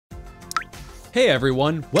Hey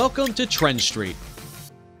everyone, welcome to Trend Street.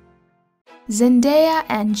 Zendaya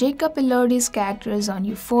and Jacob Elordi's characters on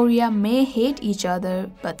Euphoria may hate each other,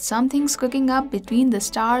 but something's cooking up between the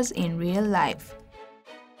stars in real life.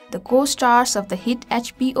 The co-stars of the hit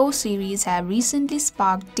HBO series have recently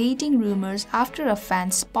sparked dating rumors after a fan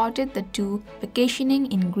spotted the two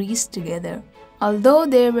vacationing in Greece together. Although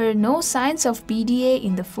there were no signs of PDA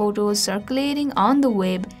in the photos circulating on the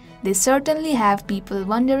web, they certainly have people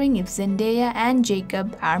wondering if Zendaya and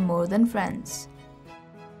Jacob are more than friends.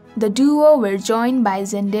 The duo were joined by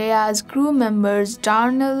Zendaya's crew members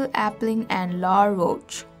Darnell Appling and Laura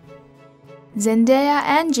Roach. Zendaya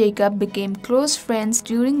and Jacob became close friends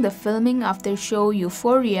during the filming of their show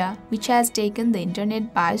Euphoria, which has taken the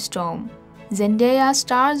internet by storm. Zendaya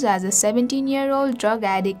stars as a 17-year-old drug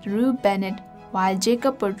addict Rue Bennett, while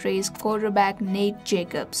Jacob portrays quarterback Nate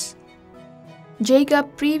Jacobs.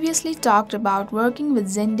 Jacob previously talked about working with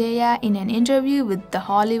Zendaya in an interview with The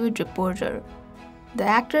Hollywood Reporter. The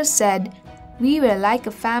actress said, "We were like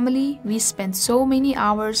a family, we spent so many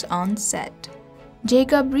hours on set."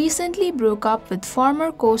 Jacob recently broke up with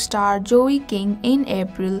former co-star Joey King in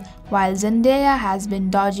April, while Zendaya has been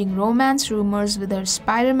dodging romance rumors with her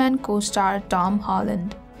Spider-Man co-star Tom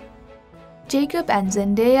Holland. Jacob and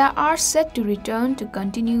Zendaya are set to return to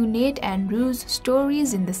continue Nate and Rue's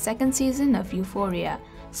stories in the second season of Euphoria,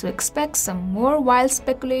 so expect some more wild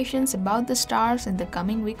speculations about the stars in the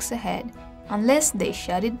coming weeks ahead, unless they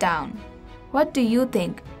shut it down. What do you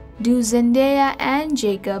think? Do Zendaya and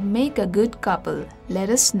Jacob make a good couple? Let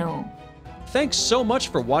us know. Thanks so much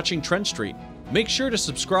for watching Trend Street. Make sure to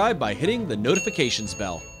subscribe by hitting the notifications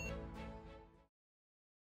bell.